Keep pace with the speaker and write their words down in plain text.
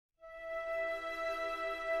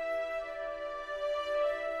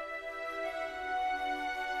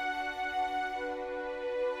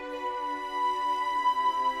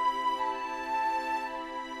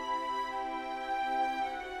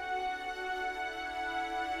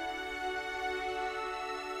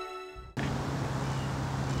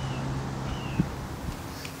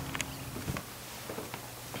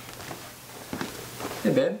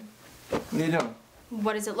Hey, babe. What are you doing?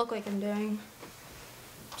 What does it look like I'm doing?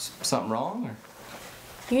 Something wrong,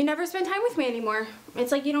 or? You never spend time with me anymore.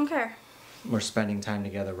 It's like you don't care. We're spending time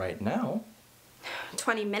together right now.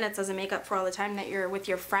 20 minutes doesn't make up for all the time that you're with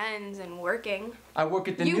your friends and working. I work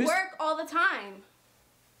at the You work all the time.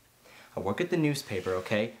 I work at the newspaper,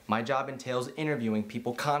 okay? My job entails interviewing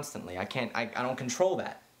people constantly. I don't control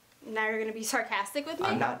that. Now you're gonna be sarcastic with me?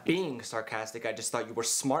 I'm not being sarcastic. I just thought you were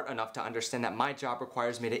smart enough to understand that my job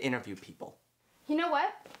requires me to interview people. You know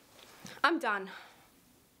what? I'm done.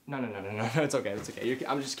 No, it's okay, it's okay.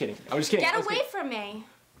 I'm just kidding. Get away from me.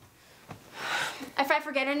 If I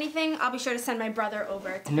forget anything, I'll be sure to send my brother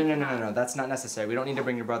over to No, that's not necessary. We don't need to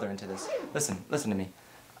bring your brother into this. Listen to me.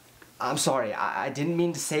 I'm sorry, I didn't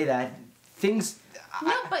mean to say that.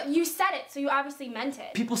 No, but you said it, so you obviously meant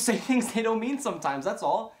it. People say things they don't mean sometimes, that's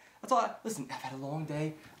all. Listen, I've had a long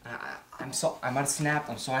day. I might have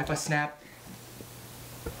snapped. I'm sorry if I snapped.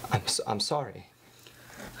 I'm sorry.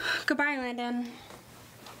 Goodbye, Landon.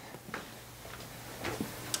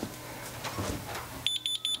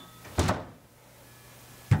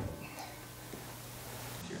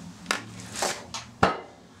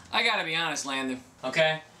 I gotta be honest, Landon,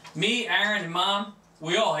 okay? Me, Aaron, and Mom,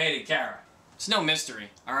 we all hated Kara. It's no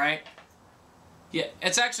mystery, alright? Yeah,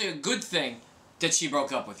 it's actually a good thing that she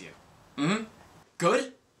broke up with you. Mm-hmm?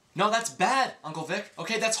 Good? No, that's bad, Uncle Vic.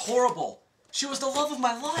 Okay, that's horrible. She was the love of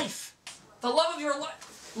my life. The love of your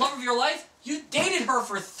life? Love of your life? You dated her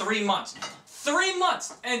for 3 months. 3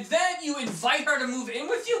 months! And then you invite her to move in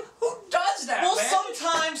with you? Who does that, Well, man?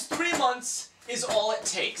 sometimes 3 months is all it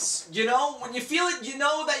takes. You know? When you feel it, you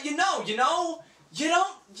know that you know, you know? You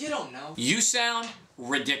don't know. You sound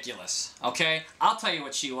ridiculous, okay? I'll tell you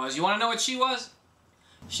what she was. You wanna know what she was?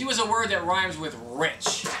 She was a word that rhymes with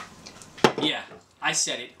rich. Yeah, I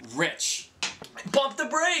said it, rich. Bump the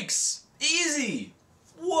brakes! Easy!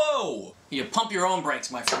 Whoa! You pump your own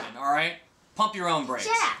brakes, my friend, alright? Pump your own brakes.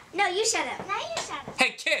 Shut up. No, you shut up. Now you shut up.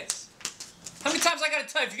 Hey, kids! How many times I gotta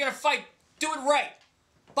tell you, if you're gonna fight, do it right.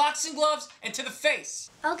 Boxing gloves and to the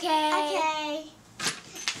face. Okay.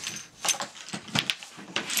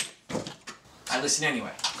 I listen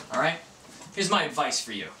anyway, alright? Here's my advice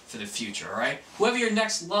for you for the future, alright? Whoever your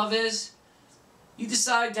next love is, you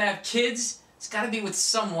decide to have kids, it's gotta be with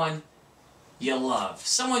someone you love.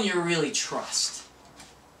 Someone you really trust.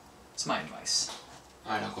 It's my advice.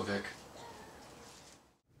 Alright, Uncle Vic.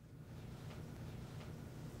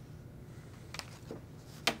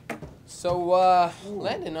 So,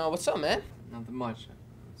 Landon, what's up, man? Nothing much.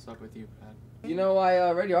 What's up with you, Pat? You know,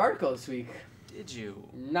 I read your article this week. Did you?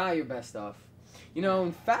 Not your best stuff. You know,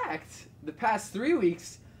 in fact, the past 3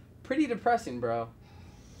 weeks, pretty depressing, bro.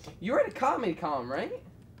 You read a comedy column, right?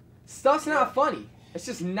 Stuff's not funny. It's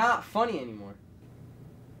just not funny anymore.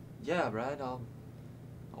 Yeah, Brad, I'll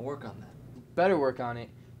work on that. Better work on it.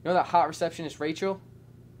 You know that hot receptionist, Rachel?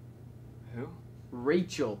 Who?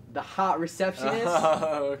 Rachel, the hot receptionist?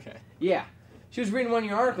 Oh, okay. Yeah. She was reading one of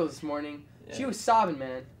your articles this morning. Yeah. She was sobbing,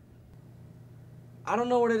 man. I don't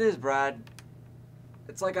know what it is, Brad.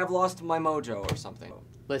 It's like I've lost my mojo or something.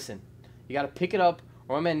 Listen, you gotta pick it up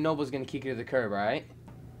or my man Noble's gonna kick you to the curb, alright?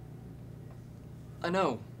 I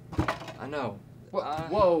know.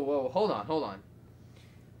 Whoa, hold on.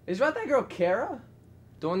 Is that girl Kara?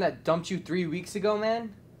 The one that dumped you 3 weeks ago,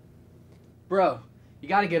 man? Bro, you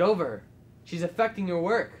gotta get over her. She's affecting your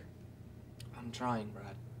work. I'm trying,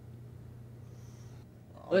 Brad.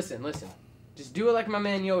 Listen. Just do it like my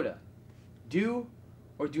man Yoda. Do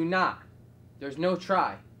or do not. There's no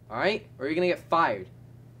try, alright? Or you're gonna get fired.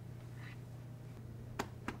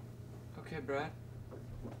 Okay, Brad.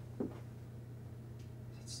 Is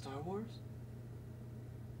it Star Wars?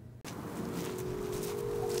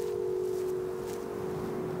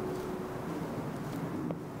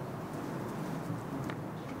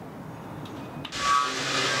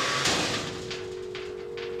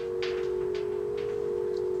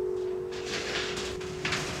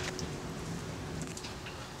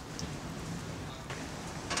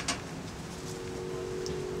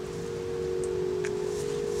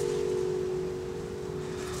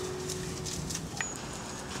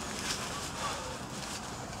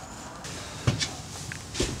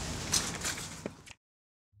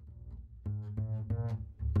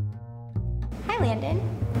 Hi, Landon.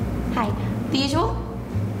 Hi. The usual?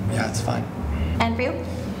 Yeah, it's fine. And for you?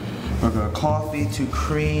 Burger, coffee, 2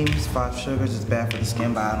 creams, 5 sugars. It's bad for the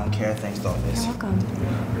skin, but I don't care. Thanks to all this. You're welcome.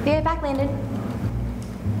 Be right back, Landon.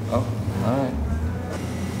 Oh, all right.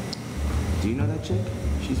 Do you know that chick?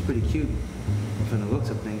 She's pretty cute. From the looks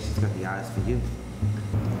of things, she's got the eyes for you.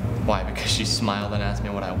 Why? Because she smiled and asked me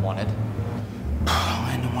what I wanted?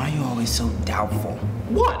 And why are you always so doubtful?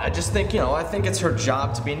 What? I just think, I think it's her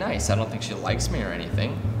job to be nice. I don't think she likes me or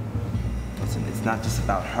anything. Listen, it's not just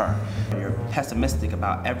about her. You're pessimistic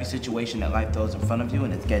about every situation that life throws in front of you,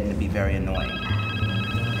 and it's getting to be very annoying.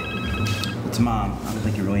 But to Mom, I don't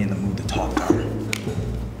think you're really in the mood to talk to her.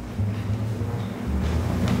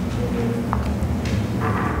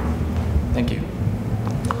 Thank you.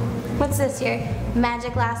 What's this here?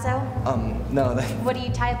 Magic lasso? No, What do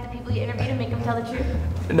you tie up the people you interview to make them tell the truth?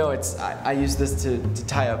 no, I use this to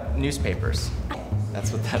tie up newspapers.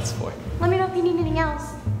 That's what that's for. Let me know if you need anything else.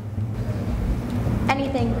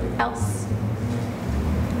 Anything else.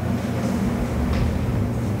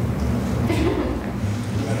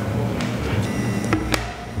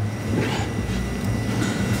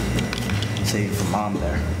 Save you for Mom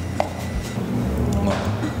there. Look,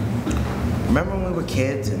 remember when we were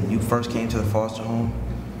kids and you first came to the foster home?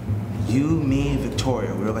 You, me, and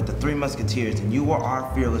Victoria, we were like the Three Musketeers, and you were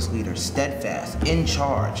our fearless leader, steadfast, in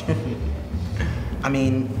charge. I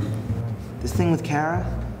mean, this thing with Kara,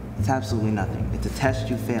 it's absolutely nothing. It's a test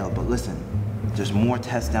you failed, but listen, there's more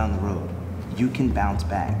tests down the road. You can bounce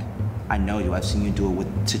back. I know you. I've seen you do it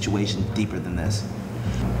with situations deeper than this.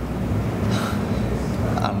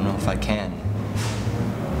 I don't know if I can.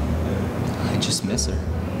 I just miss her.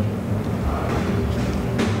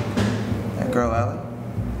 That girl, Ellie,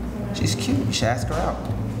 she's cute. You should ask her out.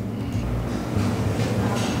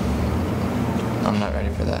 I'm not ready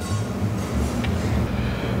for that.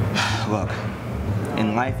 Look,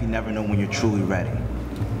 in life, you never know when you're truly ready.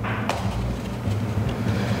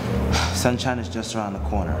 Sunshine is just around the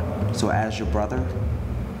corner. So as your brother,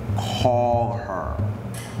 call her.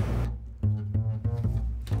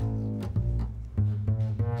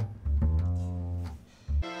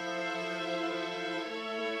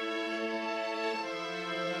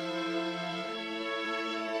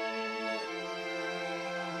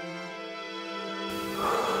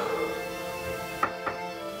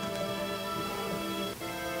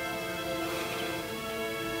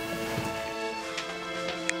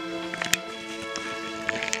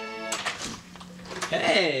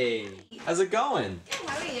 Hey, how's it going? Good,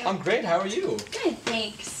 how are you? I'm great, how are you? Good,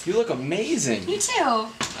 thanks. You look amazing. You too.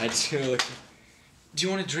 I do look... Do you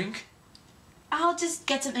want a drink? I'll just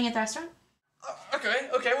get something at the restaurant. Okay,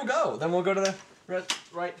 we'll go. Then we'll go to the...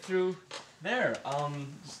 right through there.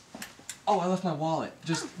 Oh, I left my wallet.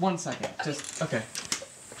 Just 1 second. Just... Okay.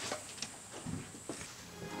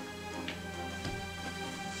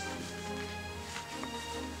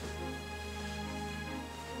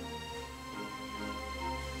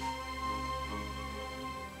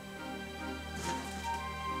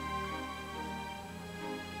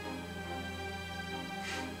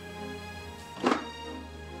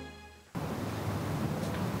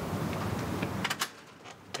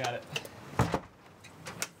 Got it.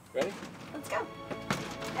 Ready? Let's go.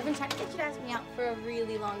 I've been trying to get you to ask me out for a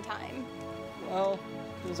really long time. Well,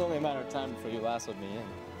 it was only a matter of time before you lassoed me in.